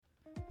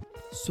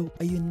So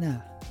ayun na,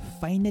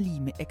 finally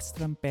may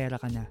extrang pera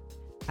ka na.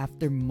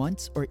 After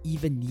months or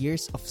even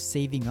years of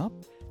saving up,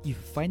 you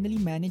finally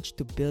managed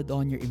to build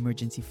on your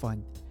emergency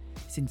fund.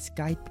 Since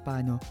kahit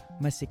paano,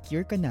 mas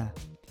secure ka na,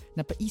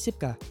 napaisip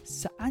ka,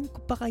 saan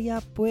ko pa kaya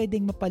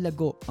pwedeng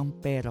mapalago ang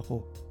pera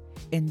ko?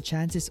 And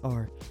chances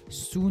are,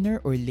 sooner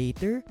or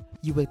later,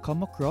 you will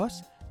come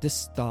across the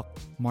stock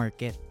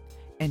market.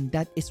 And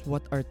that is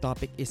what our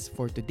topic is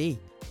for today.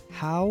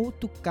 How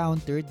to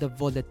counter the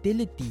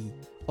volatility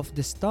of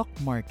the stock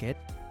market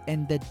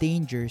and the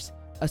dangers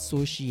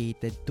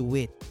associated to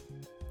it.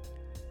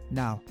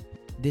 Now,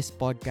 this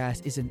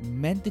podcast isn't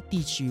meant to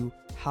teach you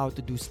how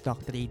to do stock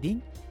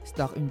trading,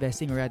 stock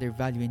investing, or rather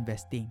value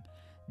investing.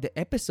 This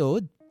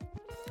episode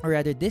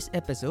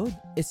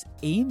is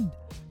aimed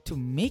to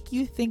make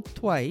you think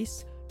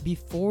twice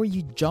before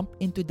you jump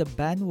into the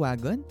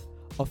bandwagon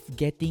of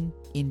getting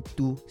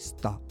into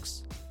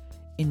stocks.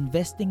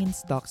 Investing in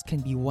stocks can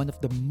be one of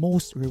the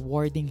most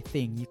rewarding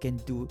thing you can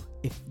do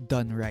if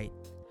done right.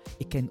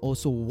 It can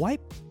also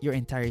wipe your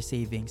entire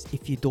savings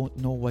if you don't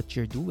know what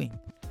you're doing.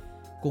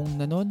 Kung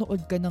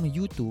nanonood ka ng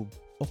YouTube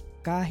o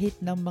kahit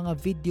ng mga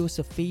video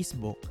sa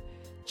Facebook,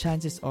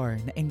 chances are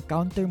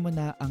na-encounter mo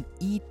na ang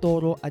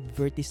eToro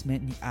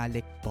advertisement ni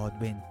Alec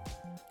Baldwin,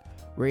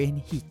 wherein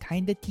he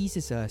kinda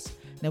teases us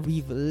na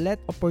we've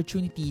let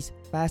opportunities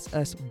pass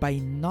us by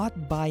not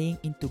buying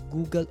into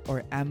Google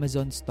or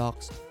Amazon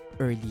stocks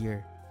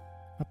earlier.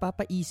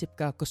 Mapapaisip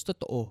ka kus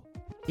totoo,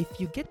 if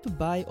you get to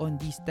buy on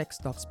these tech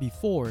stocks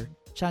before,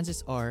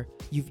 chances are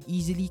you've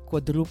easily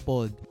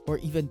quadrupled or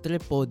even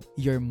tripled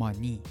your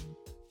money.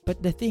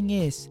 But the thing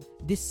is,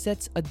 this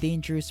sets a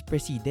dangerous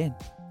precedent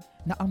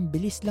na ang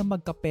bilis lang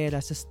magkapera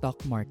sa stock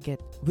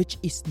market,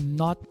 which is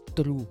not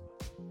true.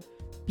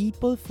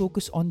 People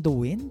focus on the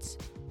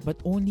wins, but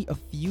only a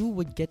few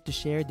would get to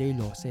share their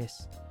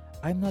losses.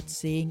 I'm not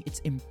saying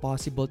it's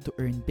impossible to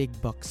earn big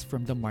bucks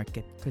from the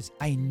market because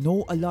I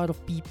know a lot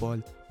of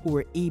people who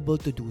were able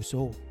to do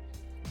so.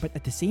 But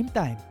at the same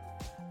time,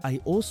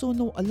 I also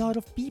know a lot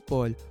of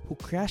people who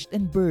crashed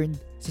and burned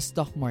sa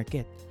stock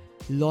market.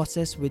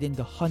 Losses within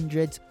the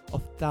hundreds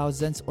of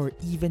thousands or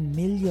even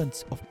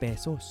millions of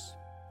pesos.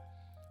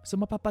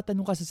 So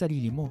mapapatanong ka sa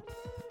sarili mo,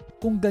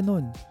 kung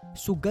ganun,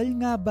 sugal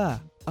nga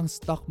ba ang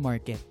stock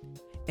market?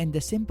 And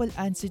the simple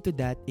answer to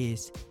that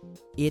is,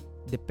 it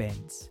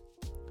depends.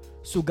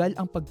 Sugal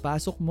ang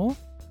pagpasok mo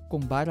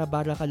kung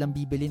bara-bara ka lang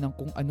bibili ng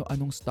kung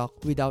ano-anong stock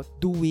without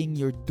doing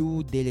your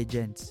due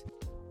diligence.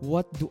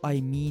 What do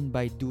I mean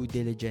by due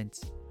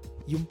diligence?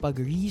 Yung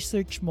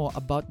pag-research mo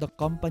about the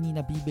company na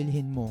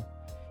bibilhin mo,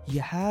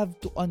 you have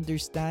to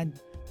understand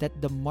that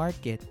the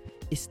market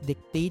is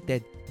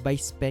dictated by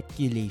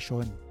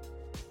speculation.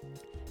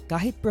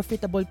 Kahit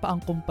profitable pa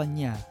ang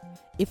kumpanya,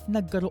 if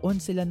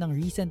nagkaroon sila ng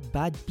recent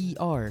bad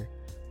PR,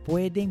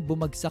 pwedeng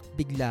bumagsak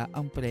bigla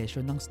ang presyo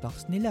ng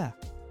stocks nila.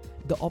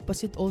 The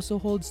opposite also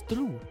holds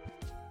true.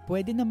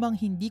 Pwede namang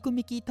hindi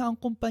kumikita ang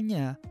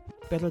kumpanya,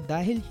 pero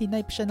dahil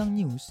hinype siya ng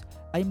news,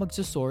 ay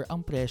magsusor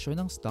ang presyo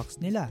ng stocks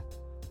nila.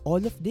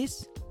 All of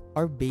this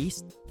are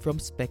based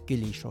from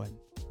speculation.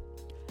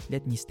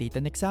 Let me state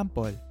an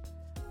example.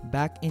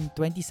 Back in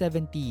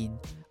 2017,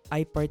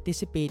 I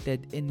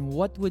participated in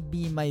what would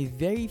be my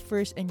very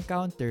first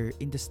encounter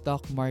in the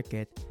stock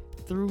market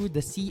through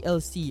the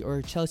CLC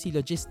or Chelsea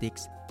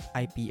Logistics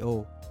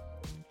IPO.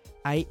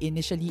 I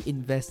initially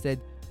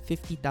invested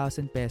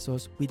 50,000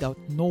 pesos without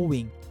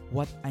knowing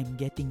what I'm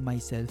getting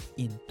myself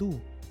into.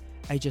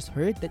 I just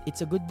heard that it's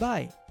a good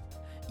buy.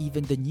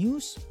 Even the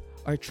news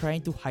are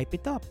trying to hype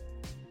it up.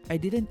 I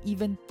didn't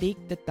even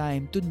take the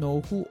time to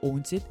know who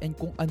owns it and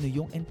kung ano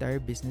yung entire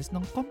business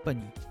ng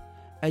company.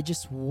 I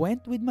just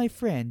went with my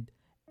friend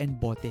and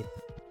bought it.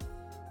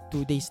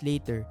 2 days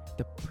later,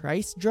 the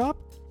price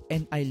dropped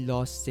and I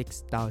lost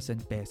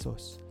 6,000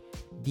 pesos.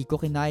 Di ko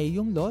kinaya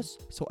yung loss,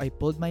 so I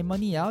pulled my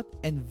money out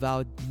and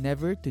vowed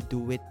never to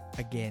do it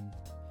again.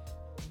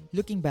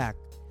 Looking back,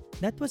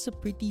 that was a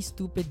pretty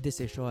stupid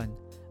decision.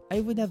 I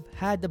would have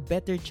had a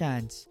better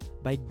chance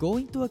by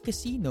going to a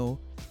casino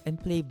and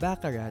play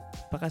baccarat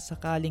baka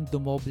sakaling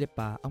dumoble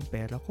pa ang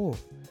pera ko.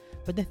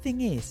 But the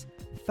thing is,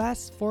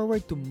 fast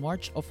forward to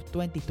March of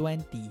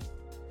 2020,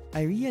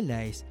 I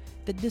realized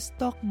that the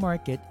stock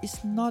market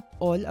is not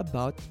all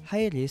about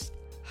high risk,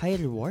 high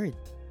reward.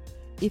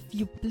 If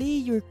you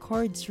play your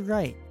cards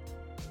right,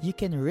 you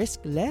can risk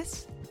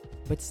less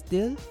but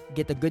still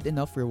get a good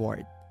enough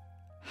reward.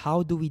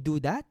 How do we do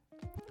that?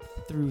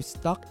 Through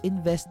stock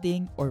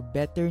investing, or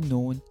better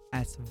known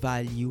as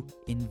value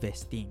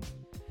investing.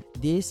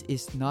 This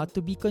is not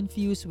to be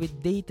confused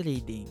with day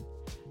trading.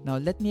 Now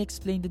let me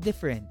explain the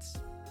difference.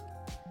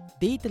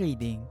 Day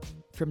trading,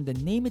 from the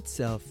name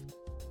itself,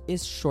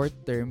 is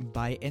short-term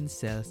buy and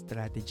sell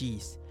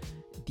strategies.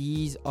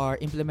 These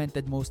are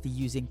implemented mostly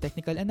using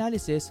technical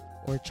analysis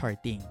or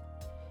charting.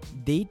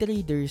 Day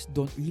traders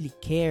don't really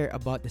care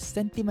about the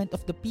sentiment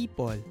of the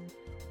people,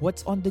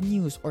 what's on the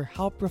news, or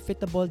how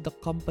profitable the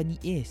company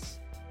is.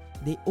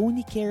 They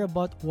only care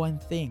about one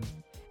thing,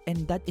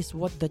 and that is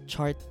what the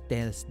chart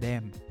tells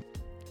them.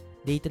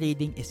 Day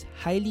trading is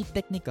highly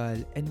technical,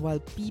 and while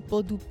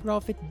people do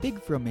profit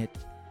big from it,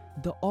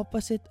 the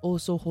opposite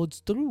also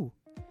holds true.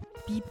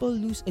 People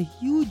lose a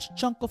huge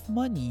chunk of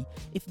money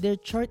if their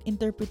chart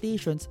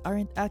interpretations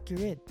aren't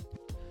accurate.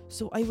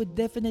 So I would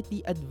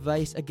definitely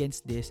advise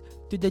against this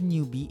to the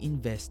newbie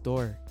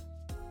investor.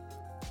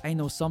 I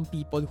know some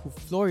people who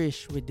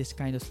flourish with this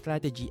kind of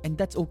strategy, and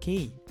that's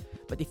okay.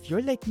 But if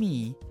you're like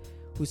me,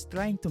 who's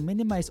trying to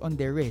minimize on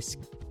their risk,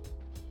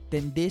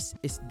 then this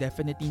is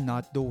definitely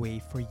not the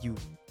way for you.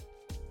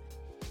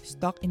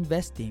 Stock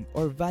investing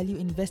or value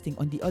investing,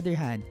 on the other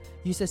hand,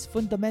 uses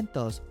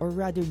fundamentals, or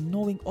rather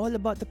knowing all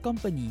about the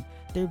company,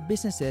 their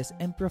businesses,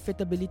 and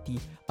profitability,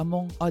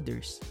 among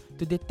others,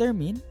 to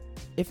determine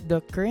if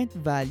the current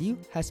value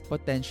has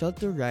potential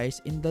to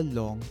rise in the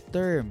long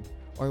term,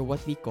 or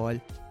what we call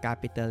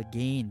capital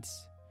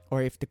gains,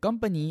 or if the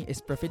company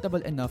is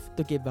profitable enough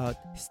to give out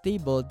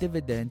stable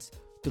dividends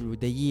through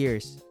the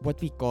years, what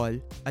we call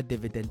a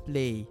dividend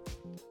play.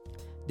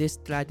 This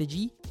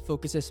strategy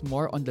focuses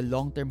more on the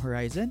long-term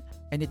horizon,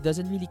 and it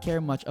doesn't really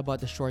care much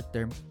about the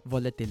short-term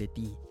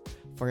volatility.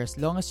 For as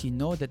long as you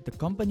know that the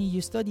company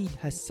you studied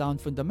has sound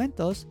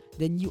fundamentals,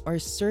 then you are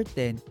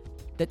certain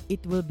that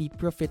it will be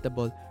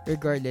profitable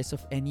regardless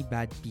of any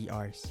bad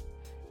PRs.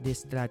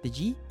 This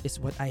strategy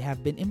is what I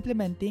have been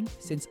implementing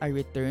since I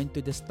returned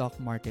to the stock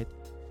market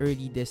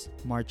early this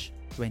March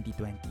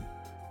 2020.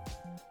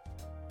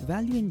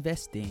 Value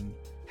investing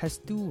has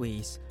two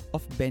ways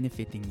of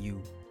benefiting you.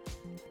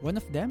 One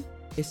of them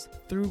is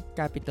through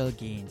capital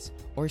gains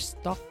or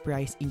stock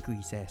price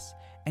increases,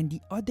 and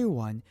the other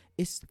one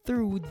is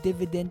through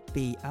dividend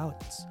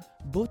payouts.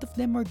 Both of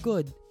them are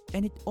good,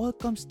 and it all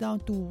comes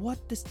down to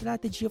what the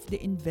strategy of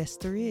the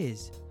investor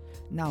is.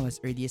 Now,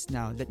 as early as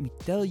now, let me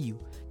tell you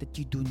that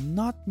you do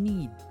not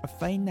need a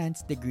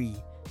finance degree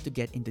to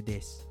get into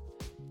this.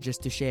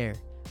 Just to share,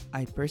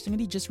 I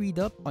personally just read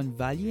up on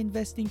value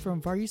investing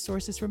from various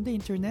sources from the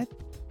internet,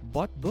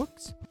 bought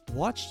books,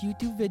 watched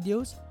YouTube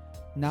videos.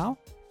 Now,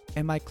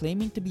 am I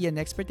claiming to be an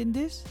expert in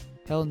this?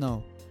 Hell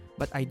no.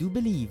 But I do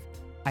believe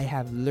I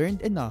have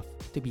learned enough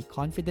to be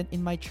confident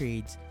in my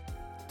trades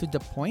to the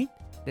point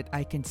that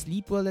I can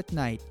sleep well at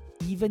night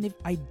even if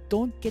I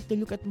don't get to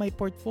look at my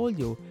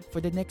portfolio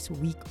for the next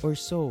week or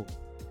so.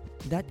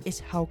 That is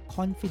how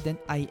confident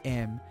I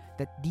am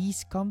that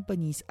these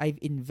companies I've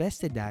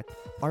invested at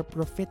are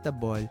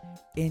profitable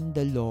in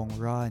the long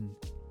run.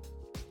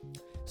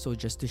 So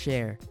just to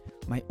share,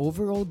 my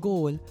overall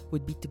goal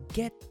would be to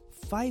get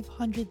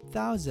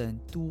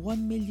 500,000 to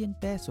 1 million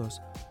pesos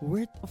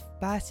worth of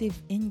passive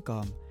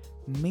income,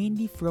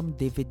 mainly from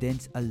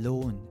dividends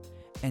alone.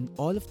 And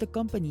all of the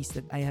companies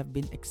that I have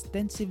been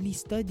extensively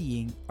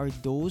studying are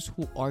those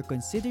who are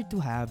considered to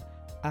have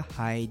a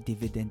high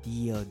dividend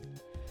yield.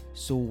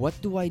 So what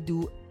do I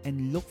do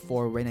and look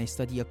for when I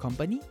study a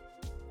company?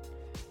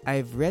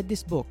 I've read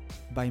this book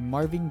by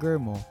Marvin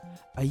Germo,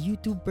 a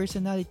YouTube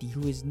personality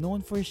who is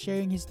known for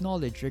sharing his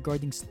knowledge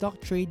regarding stock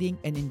trading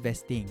and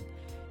investing.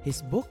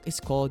 His book is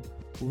called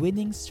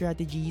Winning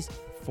Strategies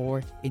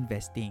for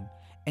Investing,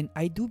 and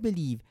I do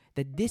believe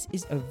that this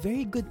is a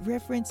very good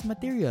reference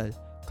material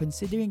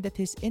considering that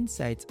his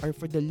insights are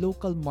for the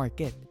local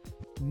market,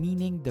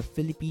 meaning the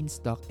Philippine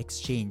Stock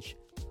Exchange.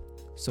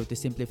 So to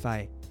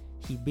simplify,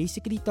 he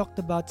basically talked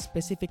about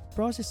specific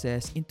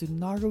processes into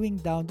narrowing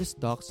down the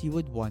stocks you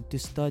would want to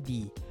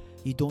study.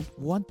 You don't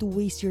want to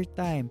waste your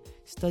time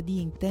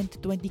studying 10 to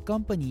 20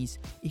 companies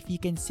if you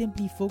can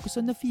simply focus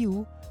on a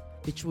few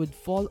which would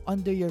fall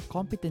under your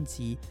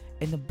competency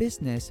and a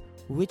business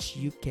which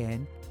you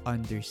can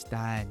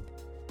understand.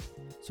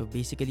 So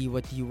basically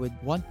what you would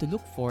want to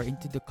look for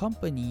into the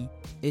company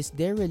is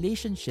their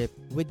relationship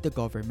with the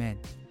government,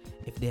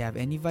 if they have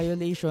any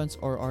violations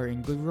or are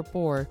in good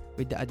rapport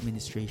with the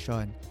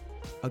administration.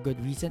 A good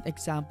recent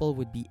example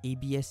would be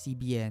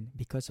ABS-CBN.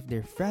 Because of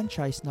their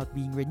franchise not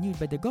being renewed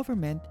by the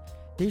government,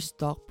 their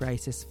stock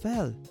prices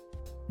fell.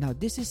 Now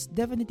this is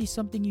definitely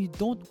something you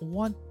don't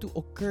want to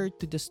occur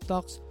to the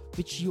stocks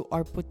which you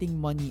are putting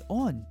money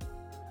on.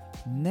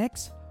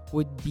 Next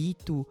would be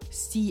to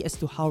see as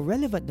to how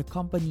relevant the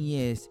company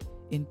is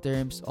in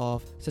terms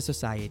of the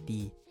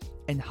society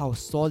and how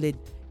solid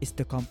is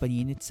the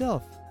company in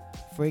itself.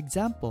 For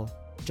example,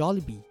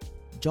 Jollibee.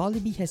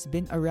 Jollibee has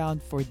been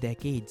around for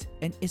decades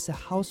and is a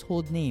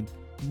household name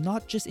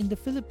not just in the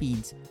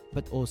Philippines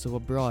but also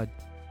abroad.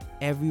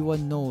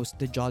 Everyone knows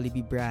the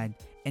Jollibee brand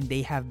and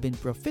they have been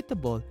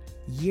profitable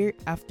year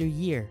after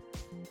year.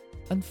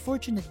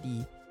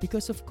 Unfortunately,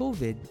 because of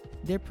COVID,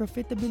 their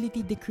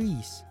profitability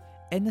decreased,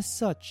 and as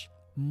such,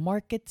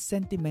 market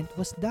sentiment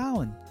was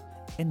down,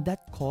 and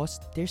that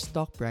caused their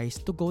stock price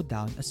to go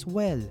down as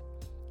well.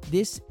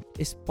 This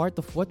is part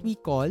of what we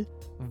call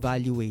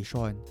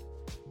valuation.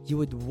 You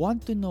would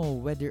want to know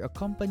whether a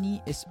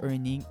company is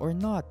earning or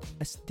not,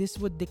 as this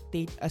would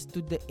dictate as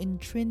to the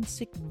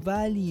intrinsic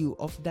value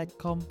of that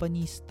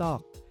company's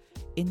stock.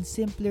 In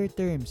simpler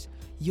terms,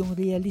 yung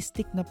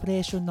realistic na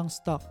presyo ng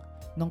stock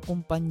ng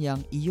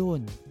kumpanyang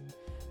iyon.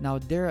 Now,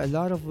 there are a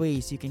lot of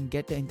ways you can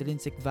get the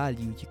intrinsic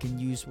value. You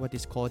can use what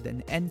is called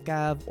an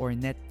NCAV or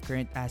net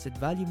current asset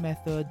value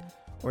method,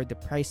 or the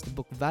price to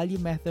book value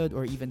method,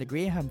 or even the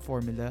Graham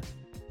formula.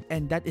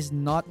 And that is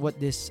not what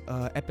this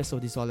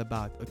episode is all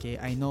about, okay?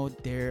 I know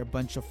there are a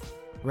bunch of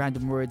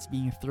random words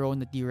being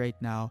thrown at you right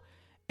now.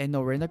 And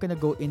no, we're not going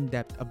to go in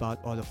depth about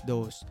all of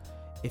those.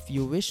 If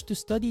you wish to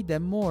study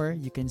them more,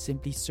 you can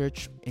simply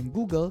search in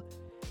Google,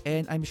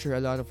 and I'm sure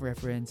a lot of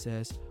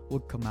references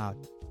would come out.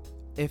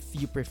 If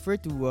you prefer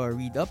to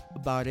read up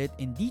about it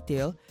in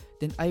detail,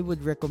 then I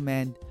would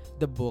recommend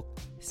the book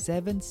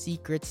 7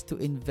 Secrets to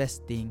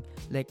Investing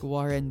Like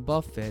Warren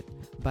Buffett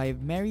by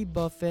Mary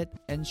Buffett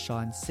and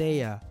Sean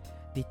Saya.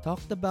 They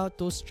talked about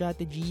those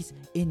strategies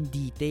in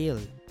detail,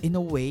 in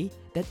a way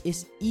that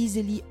is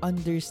easily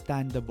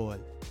understandable.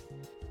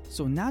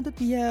 So now that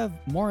we have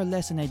more or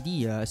less an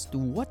idea as to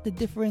what the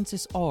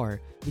differences are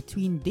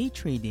between day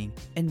trading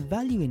and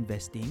value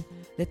investing,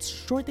 let's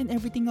shorten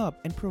everything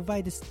up and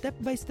provide a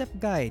step-by-step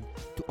guide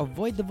to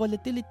avoid the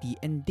volatility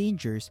and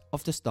dangers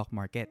of the stock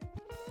market.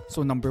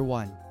 So number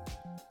 1,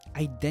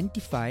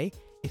 identify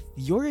if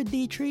you're a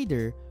day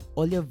trader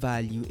or a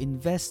value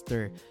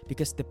investor,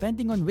 because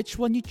depending on which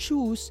one you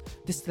choose,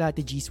 the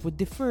strategies would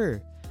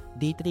differ.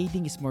 Day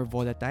trading is more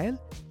volatile,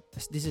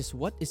 as this is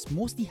what is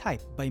mostly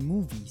hyped by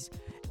movies,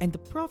 and the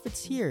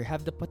profits here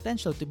have the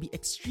potential to be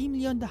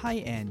extremely on the high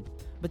end,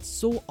 but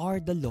so are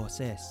the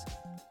losses.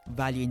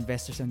 Value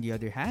investors, on the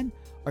other hand,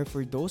 are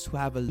for those who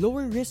have a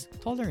lower risk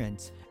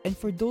tolerance and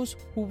for those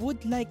who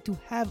would like to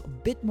have a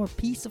bit more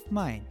peace of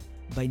mind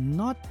by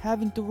not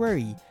having to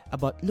worry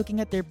about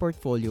looking at their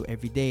portfolio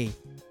every day.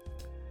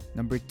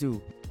 Number 2,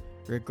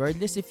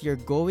 regardless if you're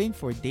going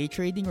for day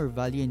trading or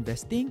value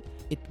investing,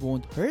 it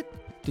won't hurt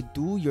to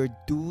do your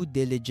due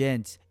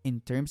diligence in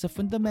terms of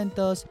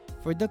fundamentals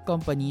for the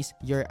companies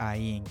you're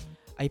eyeing.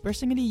 I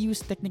personally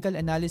use technical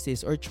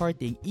analysis or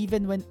charting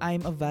even when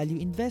I'm a value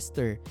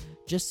investor,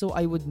 just so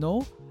I would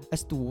know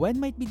as to when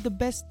might be the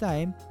best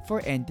time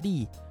for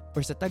entry,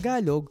 or sa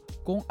Tagalog,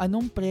 kung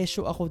anong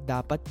presyo ako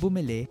dapat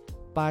bumili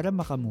para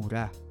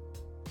makamura.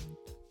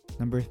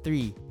 Number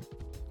 3,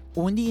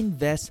 only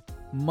invest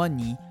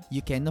money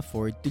you can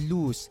afford to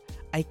lose.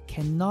 I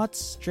cannot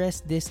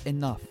stress this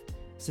enough.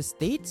 Sa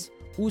States,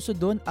 uso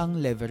doon ang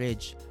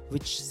leverage,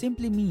 which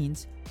simply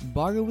means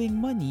borrowing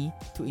money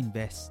to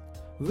invest.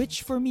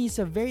 Which for me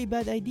is a very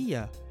bad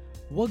idea.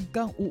 Huwag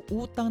kang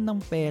uutang ng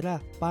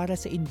pera para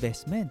sa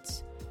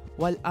investments.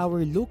 While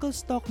our local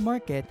stock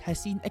market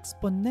has seen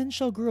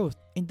exponential growth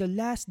in the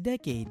last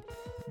decade,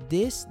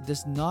 this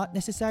does not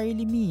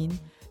necessarily mean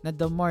that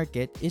the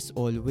market is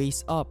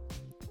always up.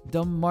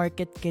 The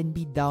market can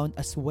be down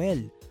as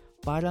well.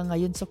 Para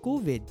ngayon sa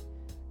COVID,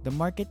 the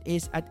market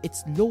is at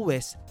its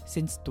lowest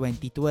since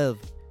 2012.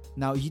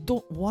 Now, you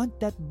don't want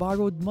that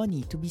borrowed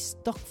money to be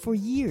stuck for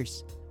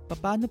years.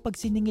 Paano pag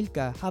siningil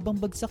ka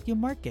habang bagsak yung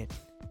market?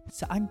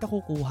 Saan ka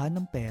kukuha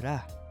ng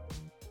pera?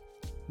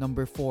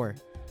 Number 4,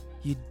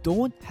 you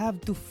don't have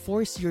to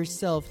force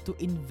yourself to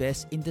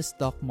invest in the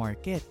stock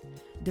market.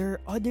 There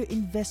are other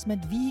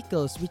investment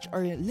vehicles which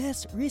are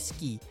less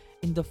risky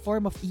in the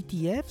form of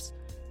ETFs,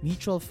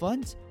 mutual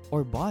funds,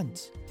 or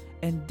bonds.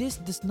 And this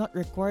does not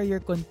require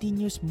your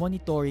continuous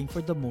monitoring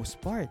for the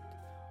most part.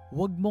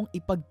 Huwag mong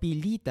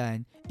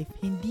ipagpilitan if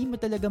hindi mo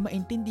talaga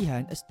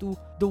maintindihan as to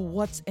the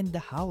what's and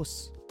the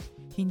hows.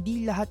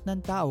 Hindi lahat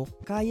ng tao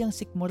kayang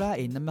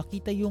sikmurain na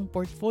makita yung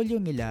portfolio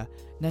nila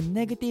na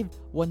negative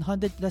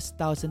 100 plus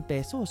thousand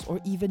pesos or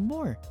even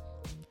more.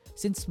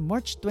 Since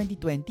March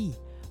 2020,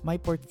 my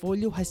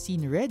portfolio has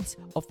seen reds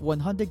of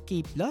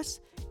 100k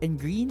plus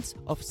and greens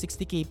of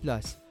 60k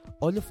plus.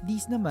 All of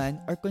these naman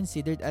are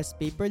considered as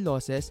paper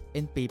losses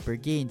and paper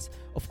gains.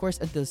 Of course,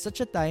 until such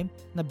a time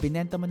na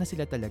binenta mo na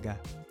sila talaga.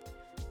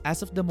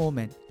 As of the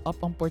moment, up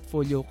ang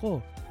portfolio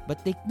ko.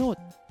 But take note,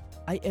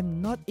 I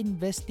am not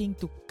investing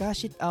to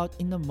cash it out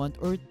in a month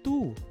or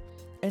 2.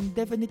 And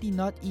definitely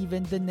not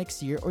even the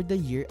next year or the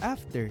year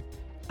after.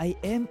 I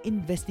am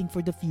investing for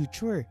the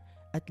future,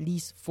 at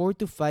least 4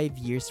 to 5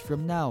 years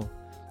from now.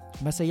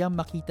 Masayang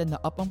makita na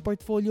up ang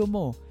portfolio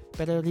mo,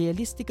 pero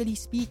realistically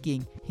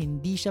speaking,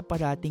 hindi siya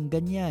parating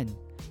ganyan.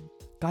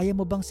 Kaya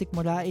mo bang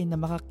sikmurain na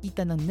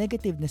makakita ng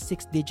negative na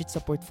 6 digits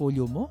sa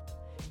portfolio mo?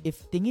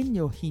 If tingin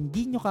nyo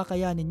hindi nyo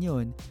kakayanin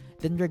yun,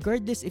 then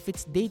regardless if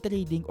it's day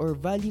trading or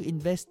value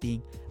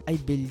investing, I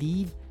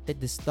believe that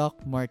the stock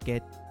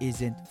market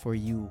isn't for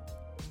you.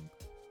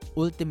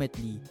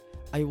 Ultimately,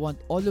 I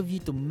want all of you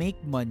to make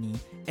money,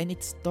 and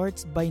it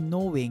starts by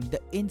knowing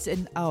the ins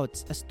and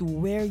outs as to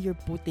where you're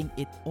putting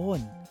it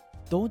on.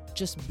 Don't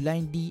just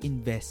blindly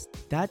invest.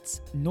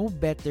 That's no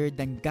better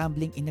than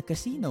gambling in a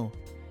casino.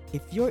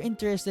 If you're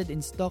interested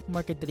in stock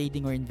market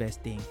trading or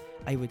investing,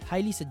 I would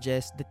highly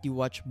suggest that you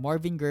watch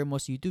Marvin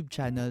Germo's YouTube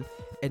channel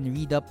and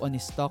read up on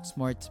his Stock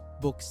Smarts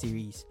book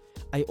series.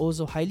 I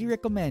also highly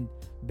recommend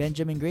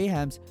Benjamin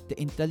Graham's The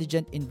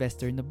Intelligent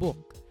Investor na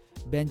book.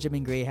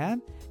 Benjamin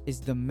Graham is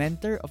the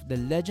mentor of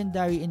the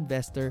legendary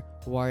investor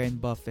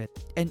Warren Buffett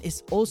and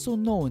is also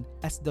known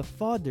as the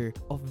father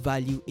of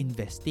value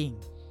investing.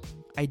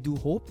 I do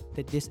hope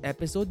that this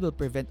episode will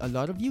prevent a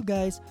lot of you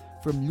guys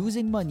from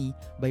losing money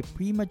by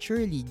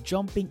prematurely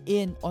jumping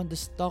in on the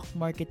stock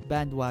market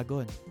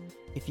bandwagon.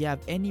 If you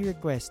have any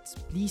requests,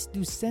 please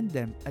do send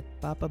them at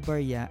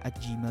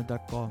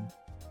papabarya@gmail.com.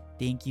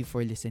 Thank you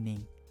for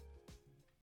listening.